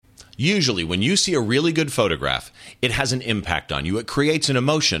Usually, when you see a really good photograph, it has an impact on you. It creates an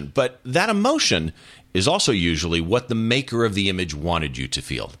emotion, but that emotion is also usually what the maker of the image wanted you to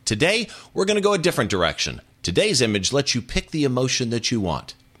feel. Today, we're going to go a different direction. Today's image lets you pick the emotion that you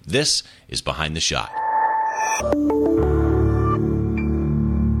want. This is Behind the Shot.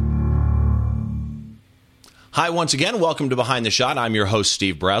 Hi, once again. Welcome to Behind the Shot. I'm your host,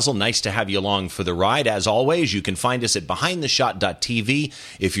 Steve Brazel. Nice to have you along for the ride. As always, you can find us at BehindTheShot.tv.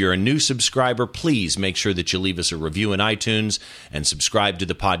 If you're a new subscriber, please make sure that you leave us a review in iTunes and subscribe to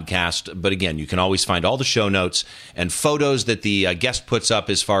the podcast. But again, you can always find all the show notes and photos that the guest puts up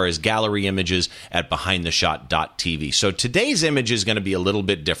as far as gallery images at BehindTheShot.tv. So today's image is going to be a little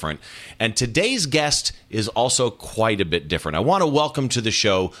bit different. And today's guest is also quite a bit different. I want to welcome to the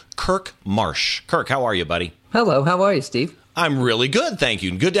show Kirk Marsh. Kirk, how are you, buddy? Hello, how are you, Steve? I'm really good, thank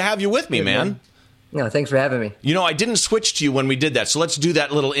you. Good to have you with me, man. No, thanks for having me. You know, I didn't switch to you when we did that, so let's do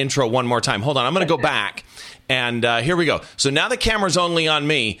that little intro one more time. Hold on, I'm going to go back, and here we go. So now the camera's only on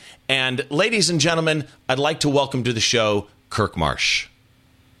me, and ladies and gentlemen, I'd like to welcome to the show Kirk Marsh.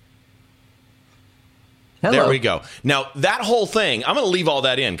 Hello. There we go. Now, that whole thing, I'm going to leave all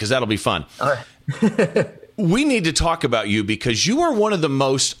that in because that'll be fun. All right. We need to talk about you because you are one of the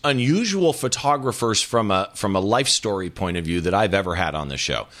most unusual photographers from a life story point of view that I've ever had on the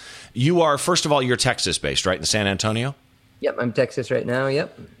show. You are, first of all, you're Texas-based, right, in San Antonio? Yep, I'm Texas right now,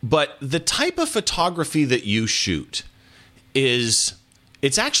 yep. But the type of photography that you shoot it's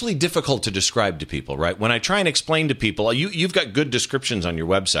actually difficult to describe to people, right? When I try and explain to people, you've got good descriptions on your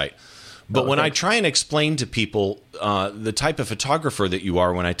website, but when I try and explain to people the type of photographer that you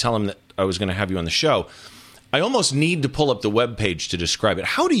are, when I tell them that I was going to have you on the show, I almost need to pull up the webpage to describe it.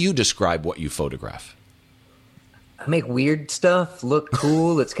 How do you describe what you photograph? I make weird stuff look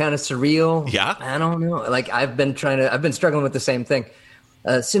cool. It's kind of surreal. Yeah? I don't know. Like, I've been struggling with the same thing.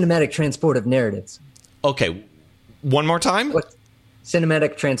 Cinematic transportive narratives. Okay. One more time? What?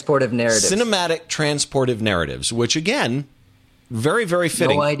 Cinematic transportive narratives. Cinematic transportive narratives, which again, very, very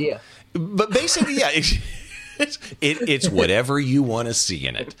fitting. No idea. But basically, yeah. It's whatever you want to see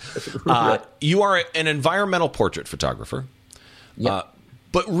in it. You are an environmental portrait photographer. Yep.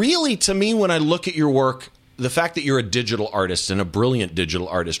 But really, to me, when I look at your work, the fact that you're a digital artist and a brilliant digital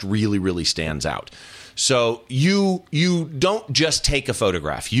artist really, really stands out. So you don't just take a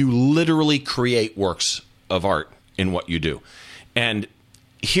photograph. You literally create works of art in what you do. And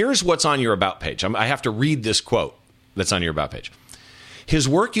here's what's on your About page. I have to read this quote that's on your About page. His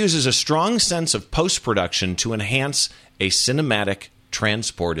work uses a strong sense of post-production to enhance a cinematic,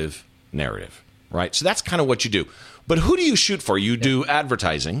 transportive narrative, right? So that's kind of what you do. But who do you shoot for? You do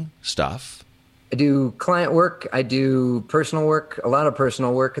advertising stuff. I do client work. I do personal work, a lot of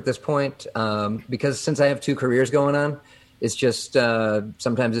personal work at this point, because since I have two careers going on, it's just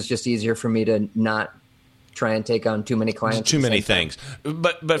sometimes it's just easier for me to not try and take on too many clients. Too many things.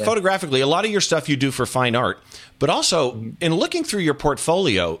 But photographically, a lot of your stuff you do for fine art. But also, in looking through your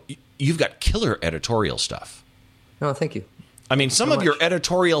portfolio, you've got killer editorial stuff. Oh, thank you. I mean, some of your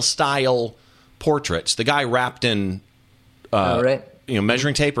editorial style portraits, the guy wrapped in right.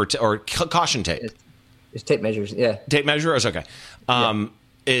 Measuring tape or caution tape. It's tape measures, yeah. Tape measure is okay.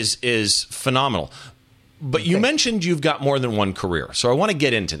 Is phenomenal. But you mentioned you've got more than one career. So I want to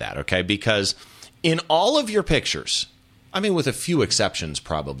get into that, okay? Because in all of your pictures, I mean, with a few exceptions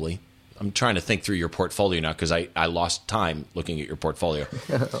probably, I'm trying to think through your portfolio now because I lost time looking at your portfolio.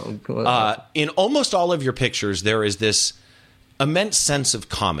 In almost all of your pictures, there is this immense sense of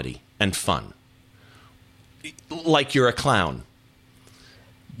comedy and fun. Like you're a clown.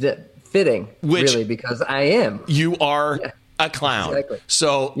 Fitting, really, because I am. You are a clown. Exactly.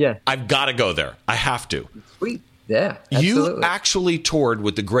 So I've got to go there. I have to. Sweet. Yeah, absolutely. You actually toured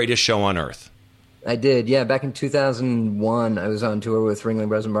with the Greatest Show on Earth. I did, yeah. Back in 2001, I was on tour with Ringling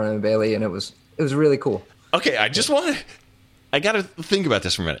Brothers and Barnum and Bailey, and it was really cool. Okay, I got to think about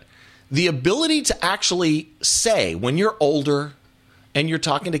this for a minute. The ability to actually say, when you're older and you're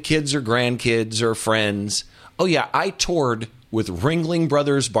talking to kids or grandkids or friends, oh yeah, I toured with Ringling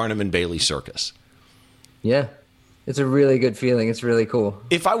Brothers, Barnum and Bailey Circus. Yeah. It's a really good feeling. It's really cool.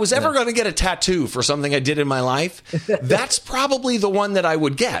 If I was ever going to get a tattoo for something I did in my life, that's probably the one that I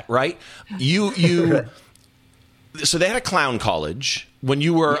would get, right? So they had a clown college. When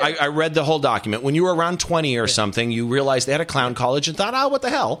you were, I read the whole document. When you were around 20 or something, you realized they had a clown college and thought, what the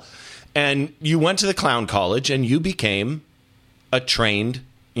hell? And you went to the clown college and you became a trained,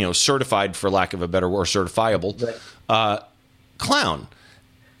 certified, for lack of a better word, certifiable clown.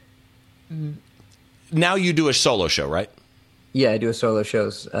 Now you do a solo show, right? Yeah, I do solo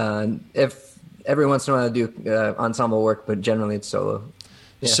shows. If every once in a while I do ensemble work, but generally it's solo.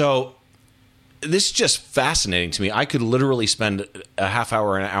 So this is just fascinating to me. I could literally spend a half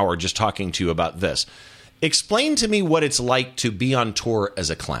hour, an hour just talking to you about this. Explain to me what it's like to be on tour as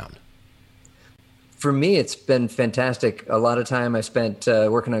a clown. For me, it's been fantastic. A lot of time I spent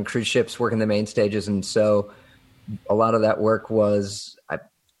working on cruise ships, working the main stages. And so a lot of that work was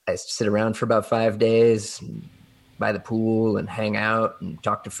I sit around for about 5 days by the pool and hang out and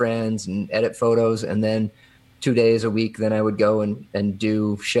talk to friends and edit photos. And then 2 days a week, then I would go and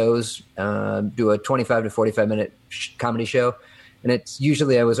do shows, do a 25 to 45 minute comedy show. And it's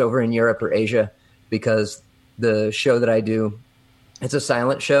usually I was over in Europe or Asia because the show that I do, it's a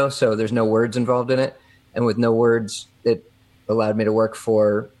silent show. So there's no words involved in it. And with no words, it allowed me to work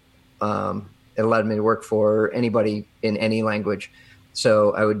for anybody in any language.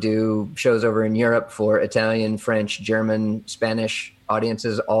 So I would do shows over in Europe for Italian, French, German, Spanish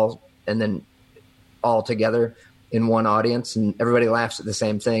audiences, all together in one audience, and everybody laughs at the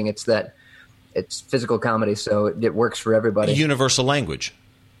same thing. It's physical comedy, so it works for everybody. Universal language,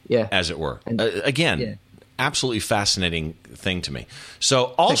 yeah, as it were. Absolutely fascinating thing to me.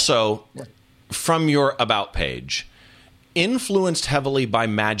 So also from your About page, influenced heavily by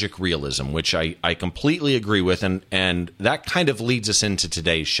magic realism, which I completely agree with, and that kind of leads us into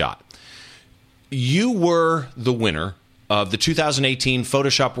today's shot. You were the winner of the 2018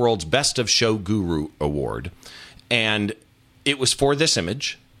 Photoshop World's Best of Show Guru Award, and it was for this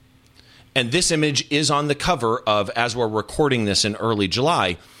image. And this image is on the cover of, as we're recording this in early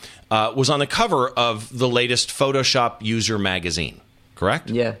July, was on the cover of the latest Photoshop User magazine. Correct?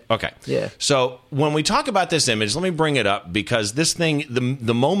 Yeah. Okay. Yeah. So when we talk about this image, let me bring it up because this thing,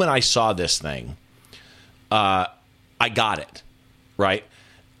 the moment I saw this thing, I got it, right?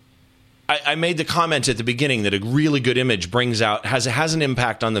 I made the comment at the beginning that a really good image has an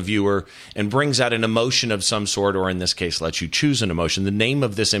impact on the viewer and brings out an emotion of some sort, or in this case, lets you choose an emotion. The name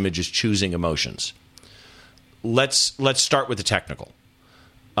of this image is Choosing Emotions. Let's start with the technical.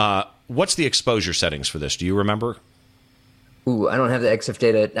 What's the exposure settings for this? Do you remember? Ooh, I don't have the EXIF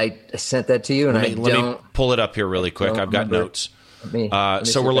data. I sent that to you, and let me pull it up here really quick. I've got notes. Let me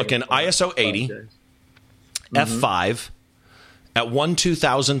so we're looking ISO 80, f5 at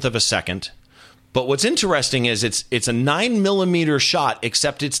 1/2000th of a second. But what's interesting is it's a 9mm shot,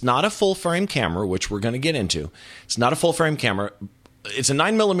 except it's not a full frame camera, which we're going to get into. It's not a full frame camera. It's a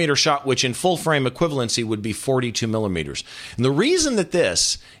 9mm shot, which in full frame equivalency would be 42mm. And the reason that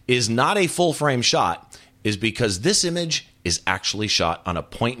this is not a full frame shot is because this image is actually shot on a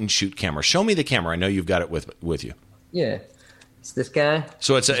point-and-shoot camera. Show me the camera. I know you've got it with you. Yeah, it's this guy.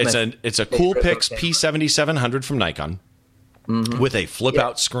 So it's a Coolpix P7700 from Nikon with a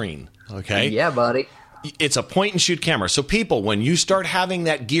flip-out screen. Okay. Yeah, buddy. It's a point-and-shoot camera. So people, when you start having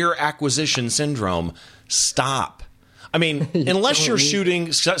that gear acquisition syndrome, stop. I mean, unless you're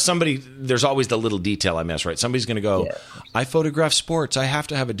shooting somebody, there's always the little detail I miss, right? Somebody's going to go, I photograph sports. I have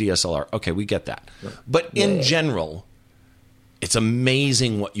to have a DSLR. Okay, we get that. But in general, it's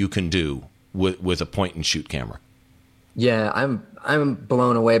amazing what you can do with a point-and-shoot camera. Yeah, I'm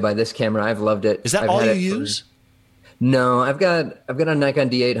blown away by this camera. I've loved it. Is that all you use? No, I've got a Nikon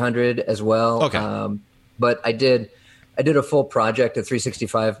D800 as well. Okay. But I did a full project, a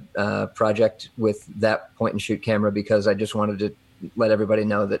 365 project with that point-and-shoot camera because I just wanted to let everybody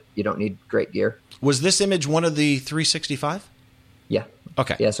know that you don't need great gear. Was this image one of the 365? Yeah.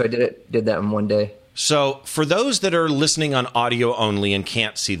 Okay. Yeah, so I did that in one day. So for those that are listening on audio only and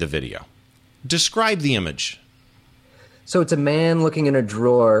can't see the video, describe the image. So it's a man looking in a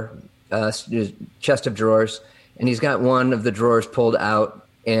drawer, chest of drawers, and he's got one of the drawers pulled out,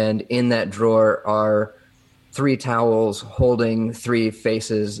 and in that drawer are 3 towels holding 3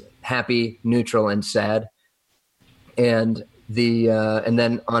 faces, happy, neutral, and sad. And and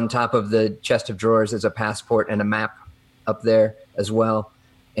then on top of the chest of drawers is a passport and a map up there as well.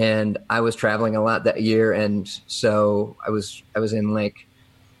 And I was traveling a lot that year, and so I was in like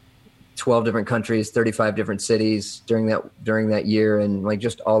 12 different countries, 35 different cities during that year, and like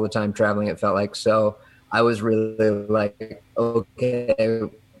just all the time traveling, it felt like. So I was really like, okay,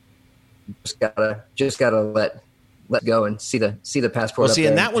 just gotta let go and see the passport. Well, see,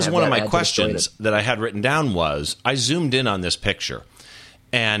 and that was one of my questions that I had written down was I zoomed in on this picture.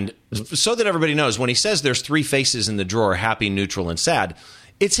 And so that everybody knows, when he says there's 3 faces in the drawer, happy, neutral, and sad,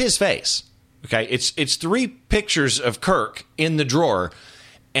 it's his face. Okay, it's 3 pictures of Kirk in the drawer,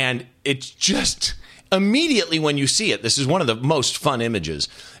 and it's just immediately when you see it, this is one of the most fun images.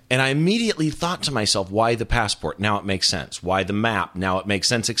 And I immediately thought to myself, why the passport? Now it makes sense. Why the map? Now it makes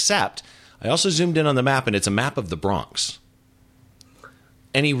sense, except I also zoomed in on the map, and it's a map of the Bronx.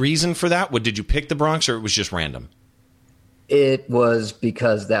 Any reason for that? Did you pick the Bronx, or it was just random? It was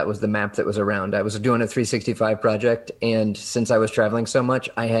because that was the map that was around. I was doing a 365 project, and since I was traveling so much,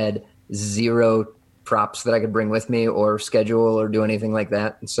 I had zero props that I could bring with me or schedule or do anything like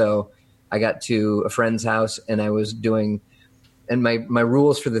that. And so I got to a friend's house, and I was doing, and my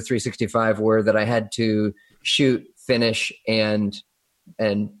rules for the 365 were that I had to shoot, finish, and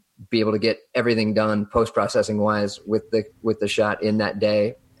be able to get everything done post-processing wise with the shot in that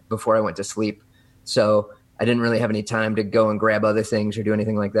day before I went to sleep. So I didn't really have any time to go and grab other things or do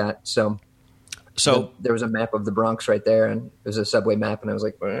anything like that. So there was a map of the Bronx right there, and it was a subway map, and I was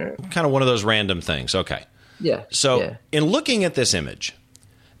like, kind of one of those random things. Okay. Yeah. So in looking at this image,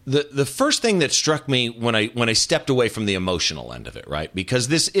 the first thing that struck me when I stepped away from the emotional end of it, right? Because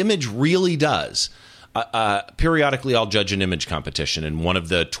this image really does. Periodically, I'll judge an image competition, and one of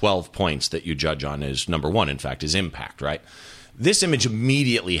the 12 points that you judge on is number one, in fact, is impact, right? This image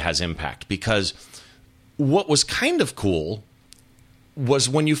immediately has impact because what was kind of cool was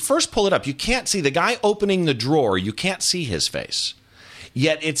when you first pull it up, you can't see the guy opening the drawer. You can't see his face.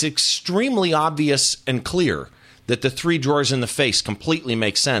 Yet it's extremely obvious and clear that the three drawers in the face completely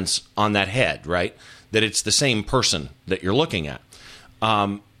make sense on that head, right? That it's the same person that you're looking at.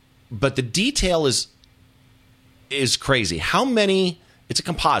 But the detail is crazy. How many, it's a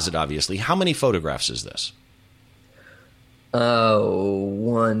composite, obviously. How many photographs is this?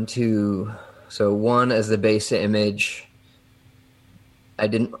 One, two. So one as the base image. I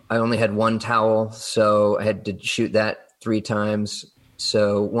only had one towel, so I had to shoot that 3 times.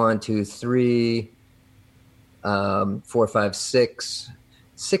 So 1, 2, 3, 4, 5, 6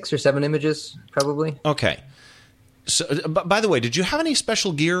 or 7 images, probably. Okay. So, by the way, did you have any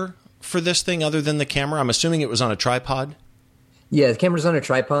special gear for this thing other than the camera? I'm assuming it was on a tripod. Yeah, the camera's on a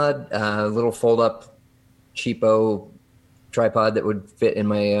tripod, a little fold-up cheapo tripod that would fit in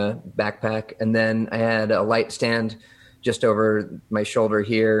my backpack, and then I had a light stand just over my shoulder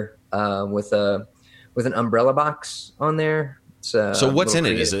here with an umbrella box on there. So what's in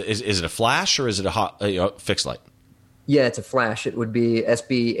it? Is it a flash or is it a fixed light? Yeah, it's a flash. It would be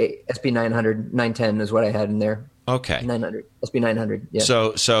SB 900, 910 is what I had in there. Okay, 900 SB 900. Yeah.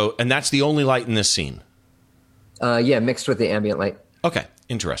 So and that's the only light in this scene. Yeah, mixed with the ambient light. Okay,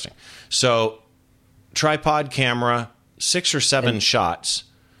 interesting. So tripod camera. 6 or 7 shots.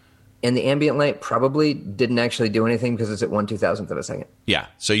 And the ambient light probably didn't actually do anything because it's at 1/2000th of a second. Yeah.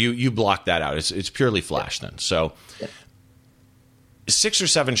 So you block that out. It's purely flash then. So 6 or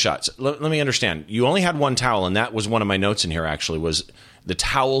 7 shots. Let me understand. You only had one towel, and that was one of my notes in here actually, was the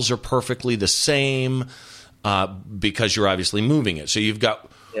towels are perfectly the same because you're obviously moving it. So you've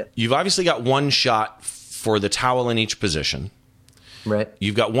obviously got one shot for the towel in each position. Right.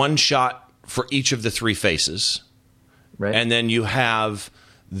 You've got one shot for each of the 3 faces. Right. And then you have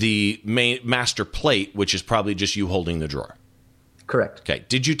the main master plate, which is probably just you holding the drawer. Correct. Okay.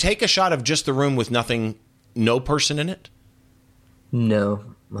 Did you take a shot of just the room with no person in it? No.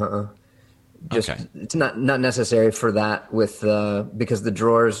 Just okay. It's not necessary for that because the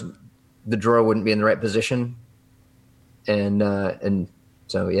drawer wouldn't be in the right position, and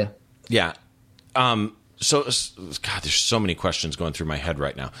so yeah. Yeah. So God, there's so many questions going through my head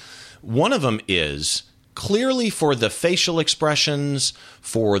right now. One of them is, clearly for the facial expressions,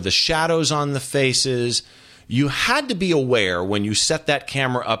 for the shadows on the faces, you had to be aware when you set that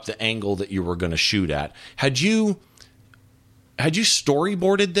camera up the angle that you were going to shoot at. Had you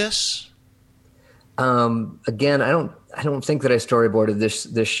storyboarded this? Again, I don't think that I storyboarded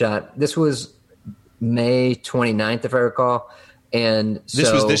this shot. This was May 29th, if I recall. And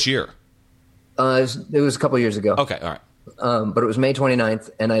this was this year? It was a couple years ago. Okay, all right. But it was May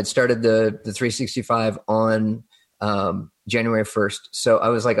 29th, and I had started the 365 on January 1st. So I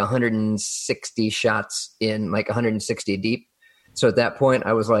was like 160 shots in, like 160 deep. So at that point,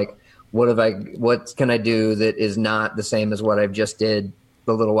 I was like, what can I do that is not the same as what I've just did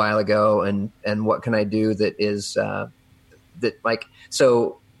a little while ago, and what can I do that is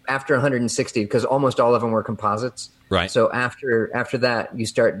so after 160, because almost all of them were composites. Right. So after that, you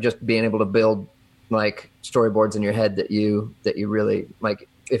start just being able to build like storyboards in your head that you really like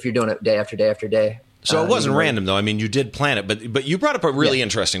if you're doing it day after day after day. So it wasn't random though. I mean, you did plan it, but you brought up a really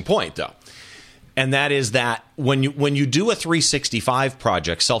interesting point though. And that is that when you do a 365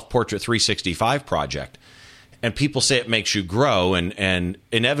 project, self-portrait 365 project, and people say it makes you grow, and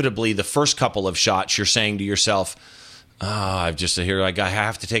inevitably the first couple of shots you're saying to yourself, I've just here, I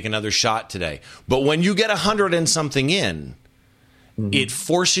have to take another shot today. But when you get 100 and something in, it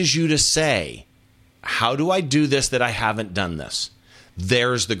forces you to say, how do I do this that I haven't done this?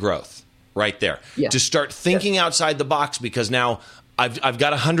 There's the growth right there. Yeah. To start thinking outside the box, because now I've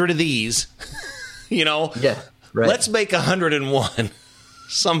got 100 of these, you know? Yeah. Right. Let's make 101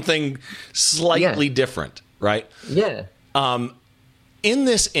 something slightly different, right? Yeah. In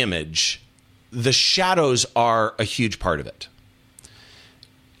this image, the shadows are a huge part of it.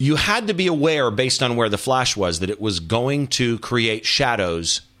 You had to be aware, based on where the flash was, that it was going to create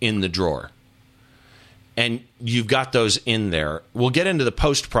shadows in the drawer. And you've got those in there. We'll get into the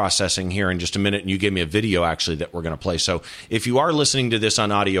post-processing here in just a minute, and you gave me a video, actually, that we're going to play. So if you are listening to this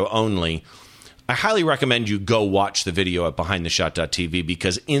on audio only, I highly recommend you go watch the video at BehindTheShot.tv,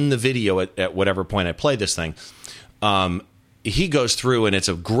 because in the video, at whatever point I play this thing, he goes through, and it's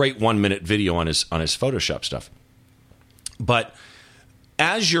a great 1-minute video on his Photoshop stuff. But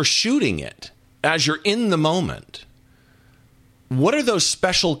as you're shooting it, as you're in the moment, what are those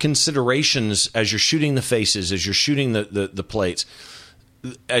special considerations as you're shooting the faces, as you're shooting the plates,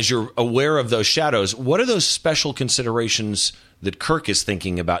 as you're aware of those shadows? What are those special considerations that Kirk is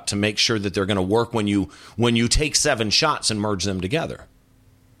thinking about to make sure that they're going to work when you take 7 shots and merge them together?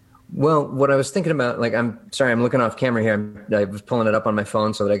 Well, what I was thinking about, like, I'm sorry, I'm looking off camera here. I was pulling it up on my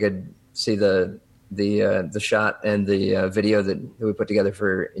phone so that I could see the shot and the video that we put together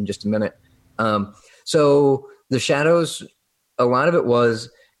for in just a minute. So the shadows, a lot of it was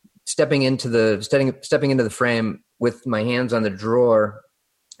stepping into the frame with my hands on the drawer,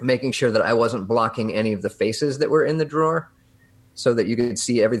 making sure that I wasn't blocking any of the faces that were in the drawer, so that you could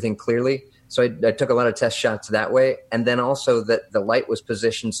see everything clearly. So I took a lot of test shots that way, and then also that the light was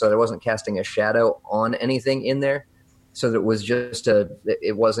positioned so that I wasn't casting a shadow on anything in there, so that it was just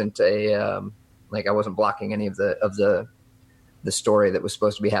it wasn't like I wasn't blocking any of the story that was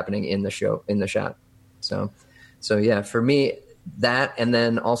supposed to be happening in the shot. So yeah, for me, that, and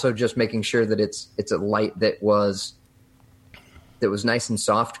then also just making sure that it's a light that was nice and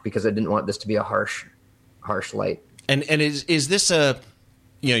soft, because I didn't want this to be a harsh light. And is this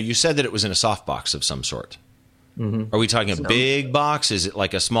you said that it was in a softbox of some sort. Mm-hmm. Are we talking a big box? Is it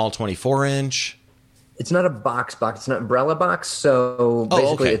like a small 24-inch? It's not a box. It's an umbrella box. So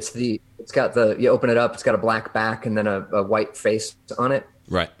basically, okay. It's got you open it up. It's got a black back and then a white face on it.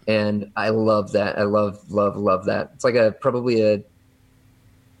 Right. And I love that. I love that. It's like I think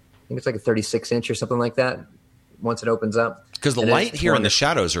it's like a 36-inch or something like that. Once it opens up, because the light here and the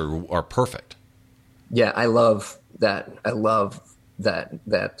shadows are perfect. Yeah, I love that. I love that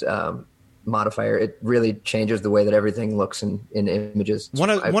modifier. It really changes the way that everything looks in images. One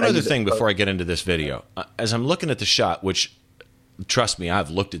other thing before I get into this video, as I'm looking at the shot, which, trust me,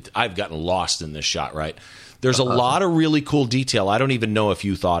 I've gotten lost in this shot, right? There's a lot of really cool detail I don't even know if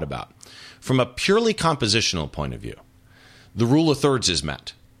you thought about. From a purely compositional point of view, the rule of thirds is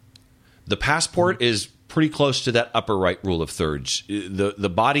met. The passport is pretty close to that upper right rule of thirds.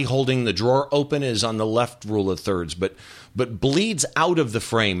 The body holding the drawer open is on the left rule of thirds, but bleeds out of the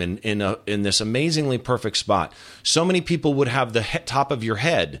frame in this amazingly perfect spot. So many people would have the top of your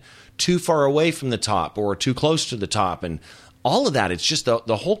head too far away from the top or too close to the top, and all of that. It's just the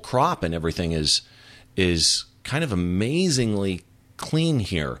whole crop and everything is kind of amazingly clean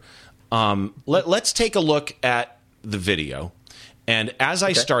here. Let's take a look at the video. And as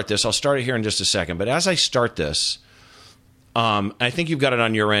I start this, I'll start it here in just a second. But as I start this, I think you've got it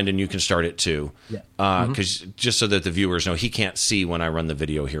on your end, and you can start it too. Yeah. Because just so that the viewers know, he can't see when I run the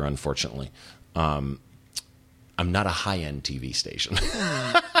video here, unfortunately. I'm not a high-end TV station.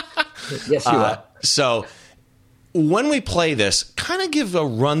 Yes, you are. So when we play this, kind of give a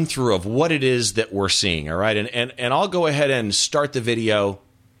run-through of what it is that we're seeing, all right? And I'll go ahead and start the video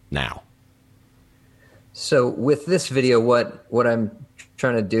now. So with this video, what I'm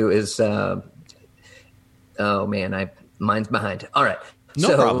trying to do is, mine's behind. All right.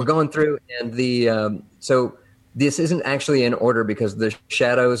 No problem. We're going through, and so this isn't actually in order because the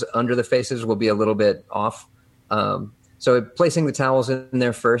shadows under the faces will be a little bit off. So placing the towels in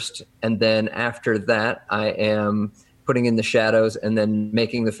there first, and then after that, I am putting in the shadows and then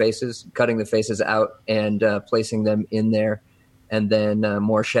making the faces, cutting the faces out and placing them in there. And then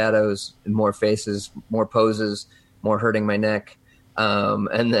more shadows, more faces, more poses, more hurting my neck.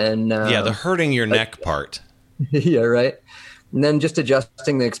 And then... the hurting your neck part. Yeah, right. And then just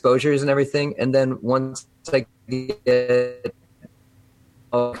adjusting the exposures and everything. And then once I get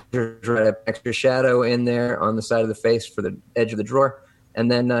extra shadow in there on the side of the face for the edge of the drawer,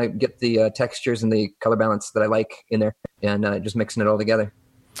 and then get the textures and the color balance that I like in there, and just mixing it all together.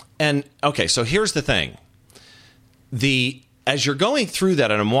 And, okay, so here's the thing. As you're going through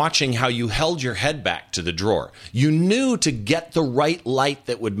that, and I'm watching how you held your head back to the drawer, you knew to get the right light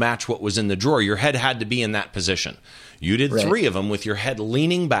that would match what was in the drawer, your head had to be in that position. You did 3 of them with your head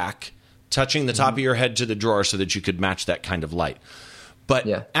leaning back, touching the top of your head to the drawer so that you could match that kind of light. But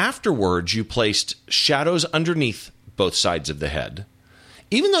Yeah. afterwards, you placed shadows underneath both sides of the head.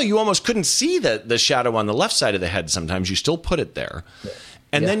 Even though you almost couldn't see the shadow on the left side of the head sometimes, you still put it there. Yeah.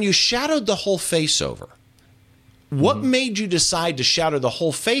 And then you shadowed the whole face over. What made you decide to shadow the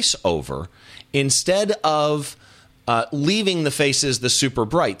whole face over instead of leaving the faces the super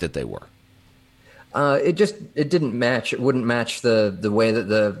bright that they were? It didn't match. It wouldn't match the way that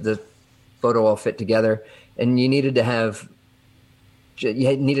the photo all fit together, and you needed to have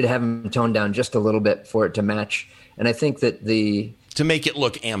them toned down just a little bit for it to match. And I think that to make it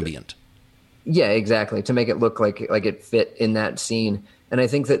look ambient. Yeah, exactly. To make it look like it fit in that scene. And I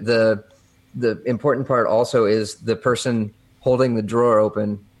think that the important part also is the person holding the drawer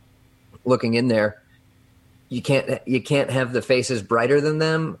open, looking in there. You can't have the faces brighter than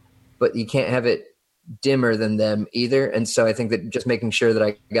them, but you can't have it dimmer than them either. And so I think that just making sure that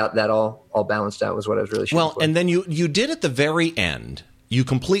I got that all balanced out was what I was really shooting for. And then you did at the very end, you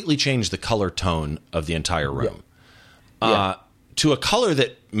completely changed the color tone of the entire room. To a color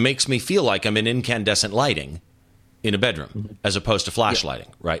that makes me feel like I'm in incandescent lighting in a bedroom as opposed to flash lighting,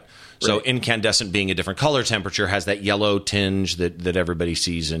 right? So incandescent being a different color temperature has that yellow tinge that everybody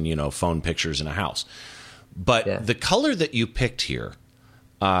sees in, phone pictures in a house. But the color that you picked here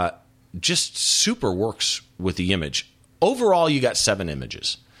just super works with the image. Overall, you got 7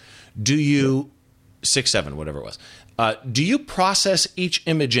 images. Do you 6, 7, whatever it was. Do you process each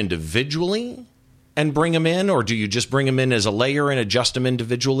image individually and bring them in, or do you just bring them in as a layer and adjust them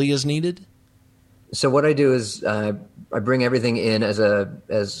individually as needed? So what I do is I bring everything in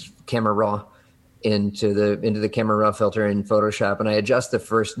as camera raw into the camera raw filter in Photoshop, and I adjust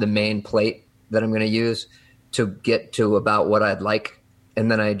the main plate that I'm going to use to get to about what I'd like,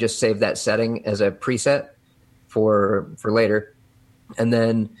 and then I just save that setting as a preset for later,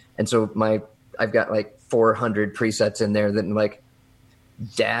 and so I've got like 400 presets in there that like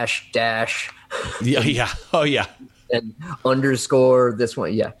dash. And underscore this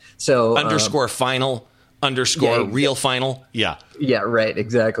one. Yeah. So underscore final, underscore real final. Yeah. Yeah. Right.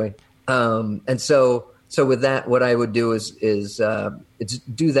 Exactly. And so with that, what I would do is it's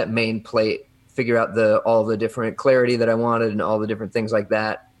do that main plate, figure out all the different clarity that I wanted and all the different things like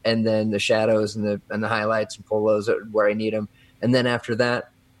that. And then the shadows and the highlights and pull those where I need them. And then after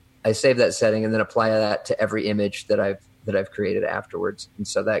that, I save that setting and then apply that to every image that I've created afterwards. And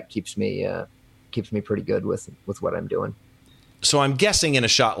so that keeps me pretty good with what I'm doing. So I'm guessing in a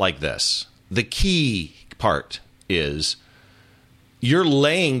shot like this, the key part is you're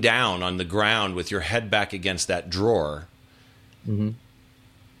laying down on the ground with your head back against that drawer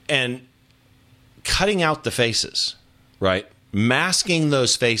and cutting out the faces, right? Masking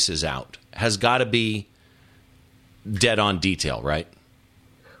those faces out has got to be dead on detail, right?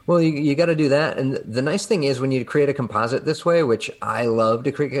 Well, you got to do that. And the nice thing is when you create a composite this way, which I love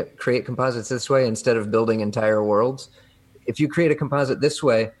to create composites this way instead of building entire worlds. If you create a composite this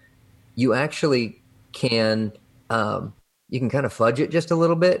way, you actually can you can kind of fudge it just a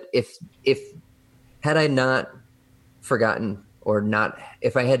little bit. If had I not forgotten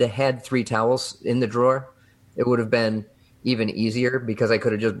if I had 3 towels in the drawer, it would have been even easier because I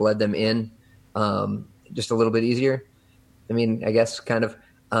could have just bled them in just a little bit easier. I mean, I guess kind of.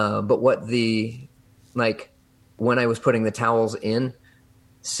 But when I was putting the towels in,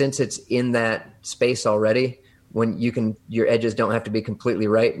 since it's in that space already, your edges don't have to be completely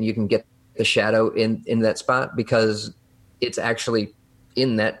right and you can get the shadow in that spot because it's actually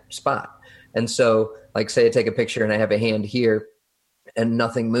in that spot. And so like say I take a picture and I have a hand here and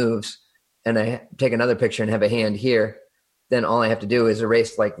nothing moves and I take another picture and have a hand here, then all I have to do is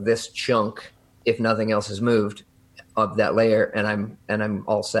erase like this chunk if nothing else has moved of that layer and I'm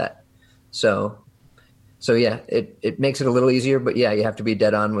all set. So yeah, it makes it a little easier, but yeah, you have to be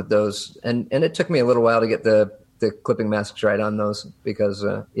dead on with those. And it took me a little while to get the clipping masks right on those because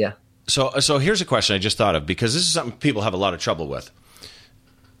yeah. So here's a question I just thought of because this is something people have a lot of trouble with.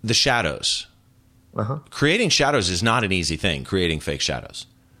 The shadows. Creating shadows is not an easy thing, creating fake shadows.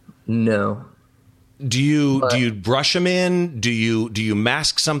 No. Do you brush them in? Do you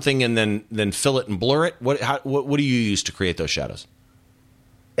mask something and then fill it and blur it? What do you use to create those shadows?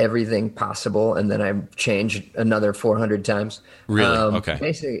 Everything possible, and then I change another 400 times. Really? Okay.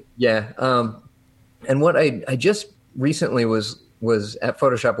 Basically, yeah. And what I just recently was at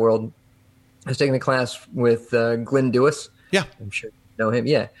Photoshop World. I was taking a class with Glenn Dewis. Yeah, I'm sure you know him.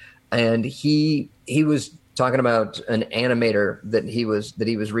 Yeah, and he was talking about an animator that he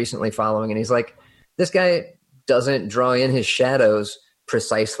was recently following, and he's like, this guy doesn't draw in his shadows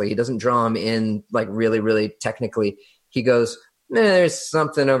precisely. He doesn't draw them in like really, really technically. He goes, there's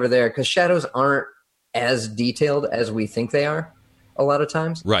something over there because shadows aren't as detailed as we think they are. a lot of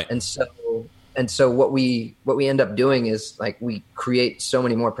times. Right. And so what we end up doing is like we create so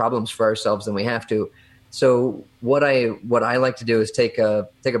many more problems for ourselves than we have to. So what I like to do is take a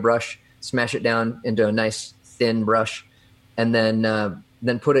brush, smash it down into a nice thin brush, and then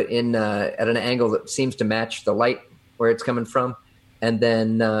put it in at an angle that seems to match the light where it's coming from, and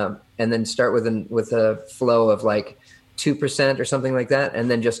then start with a flow of like 2% or something like that,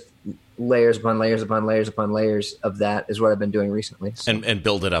 and then just layers upon layers upon layers upon layers of that is what I've been doing recently. So, and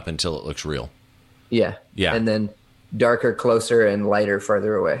build it up until it looks real. Yeah. And then darker, closer, and lighter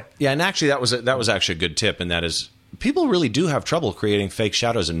farther away. Yeah, and actually that was actually a good tip, and that is people really do have trouble creating fake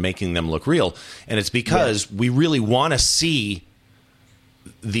shadows and making them look real, and it's because we really want to see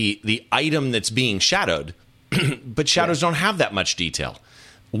the item that's being shadowed, but shadows don't have that much detail.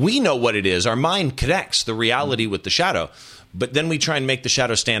 We know what it is. Our mind connects the reality with the shadow, but then we try and make the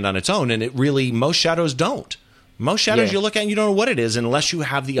shadow stand on its own, and most shadows don't. Most shadows you look at and you don't know what it is unless you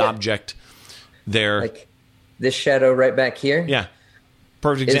have the object there. Like this shadow right back here. Yeah.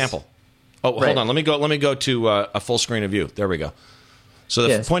 Perfect example. Hold on. Let me go to a full screen of view. There we go.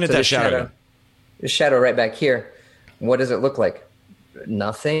 So point at that shadow. The shadow right back here. What does it look like?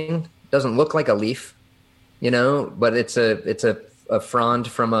 Nothing. Doesn't look like a leaf, but it's a frond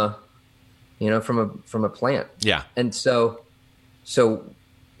from a plant. Yeah. And so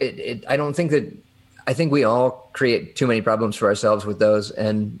I don't think that, I think we all create too many problems for ourselves with those.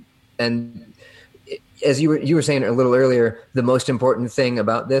 And as you were saying a little earlier, the most important thing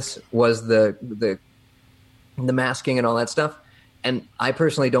about this was the masking and all that stuff. And I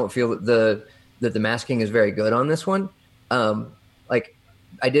personally don't feel that the masking is very good on this one. Like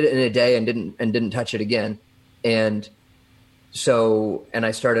I did it in a day and didn't touch it again. And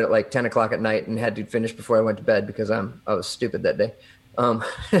I started at like 10 o'clock at night and had to finish before I went to bed because I was stupid that day.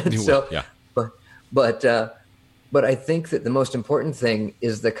 But I think that the most important thing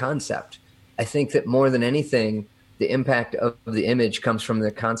is the concept. I think that more than anything, the impact of the image comes from the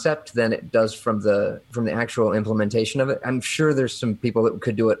concept than it does from the actual implementation of it. I'm sure there's some people that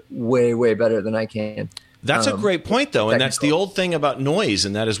could do it way, way better than I can. That's a great point, though, and that's the old thing about noise,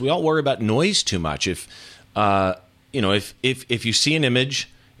 and that is we all worry about noise too much. If you see an image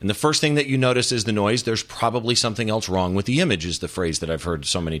and the first thing that you notice is the noise, there's probably something else wrong with the image, is the phrase that I've heard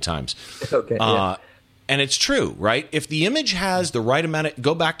so many times. Okay. And it's true, right? If the image has the right amount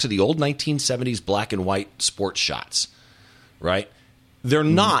go back to the old 1970s black and white sports shots, right? They're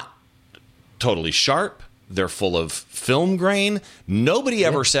not totally sharp. They're full of film grain. Nobody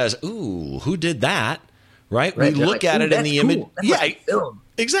ever says, "Ooh, who did that?" Right? We look at it in the image. Yeah, film.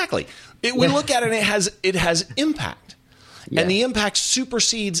 Exactly. We look at it and it has impact. Yeah. And the impact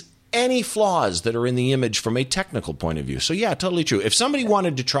supersedes any flaws that are in the image from a technical point of view. So yeah, totally true. If somebody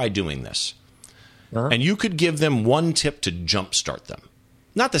wanted to try doing this, and you could give them one tip to jumpstart them,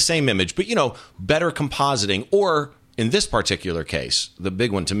 not the same image, but better compositing, or in this particular case, the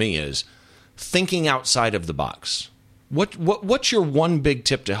big one to me is thinking outside of the box. What's your one big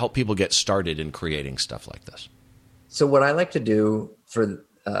tip to help people get started in creating stuff like this? So what I like to do for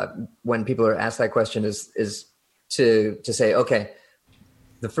when people are asked that question is to say, okay,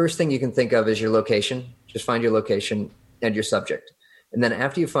 the first thing you can think of is your location. Just find your location and your subject. And then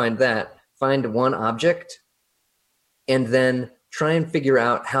after you find that, find one object and then try and figure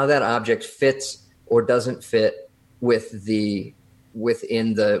out how that object fits or doesn't fit within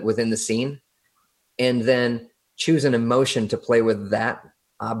the scene. And then choose an emotion to play with that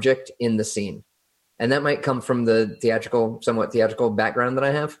object in the scene. And that might come from the somewhat theatrical background that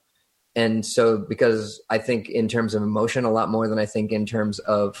I have. And so, because I think in terms of emotion a lot more than I think in terms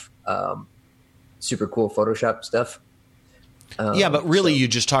of super cool Photoshop stuff. But really you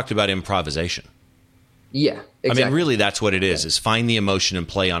just talked about improvisation. Yeah, exactly. I mean, really that's what it is find the emotion and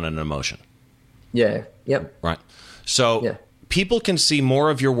play on an emotion. Yeah, yep. Right. So people can see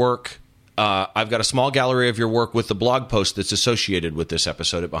more of your work. I've got a small gallery of your work with the blog post that's associated with this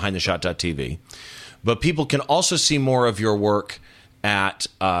episode at behindtheshot.tv. But people can also see more of your work at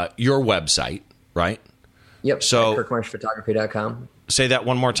your website, right? Yep. So KirkMarshPhotography.com. Say that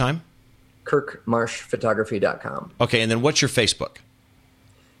one more time. KirkMarshPhotography.com. Okay, and then what's your Facebook?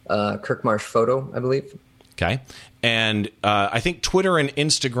 Kirk Marsh Photo, I believe. Okay. And I think Twitter and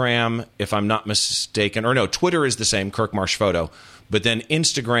Instagram, if I'm not mistaken, or no, Twitter is the same, Kirk Marsh Photo, but then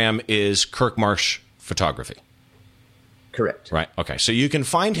Instagram is Kirk Marsh Photography. Correct. Right. Okay. So you can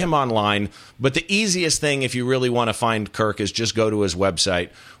find him online, but the easiest thing if you really want to find Kirk is just go to his website,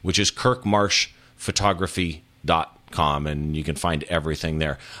 which is kirkmarshphotography.com, and you can find everything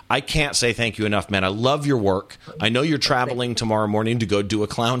there. I can't say thank you enough, man. I love your work. I know you're traveling tomorrow morning to go do a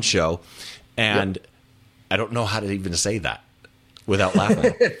clown show, and I don't know how to even say that. without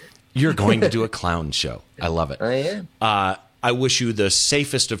laughing. You're going to do a clown show. I love it. I am. I wish you the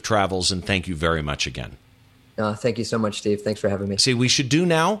safest of travels, and thank you very much again. Thank you so much, Steve. Thanks for having me. See, we should do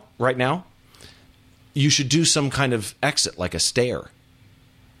right now, you should do some kind of exit, like a stare.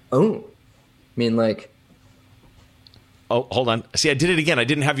 Oh, I mean, like... Oh, hold on. See, I did it again. I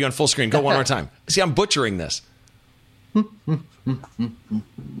didn't have you on full screen. Go one more time. See, I'm butchering this. There.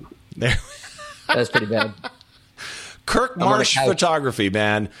 That was pretty bad. Kirk Marsh Photography,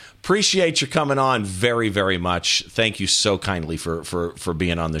 man. Appreciate you coming on very, very much. Thank you so kindly for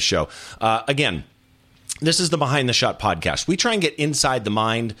being on the show. Again, this is the Behind the Shot podcast. We try and get inside the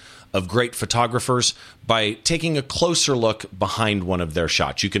mind of great photographers by taking a closer look behind one of their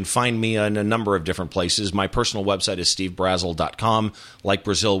shots. You can find me in a number of different places. My personal website is stevebrazill.com, like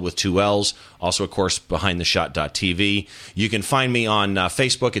Brazil with 2 L's. Also, of course, behindtheshot.tv. You can find me on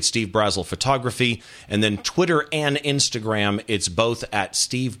Facebook at Steve Brazill Photography, and then Twitter and Instagram. It's both at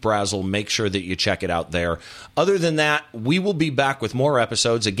Steve Brazill. Make sure that you check it out there. Other than that, we will be back with more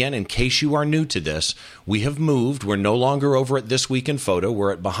episodes. Again, in case you are new to this, we have moved. We're no longer over at This Week in Photo.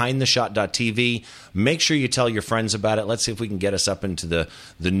 We're at behindtheshot.tv. Make sure you tell your friends about it. Let's see if we can get us up into the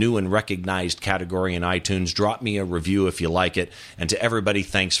new and recognized category in iTunes. Drop me a review if you like it. And to everybody,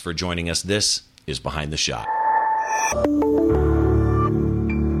 thanks for joining us. This is Behind the Shot.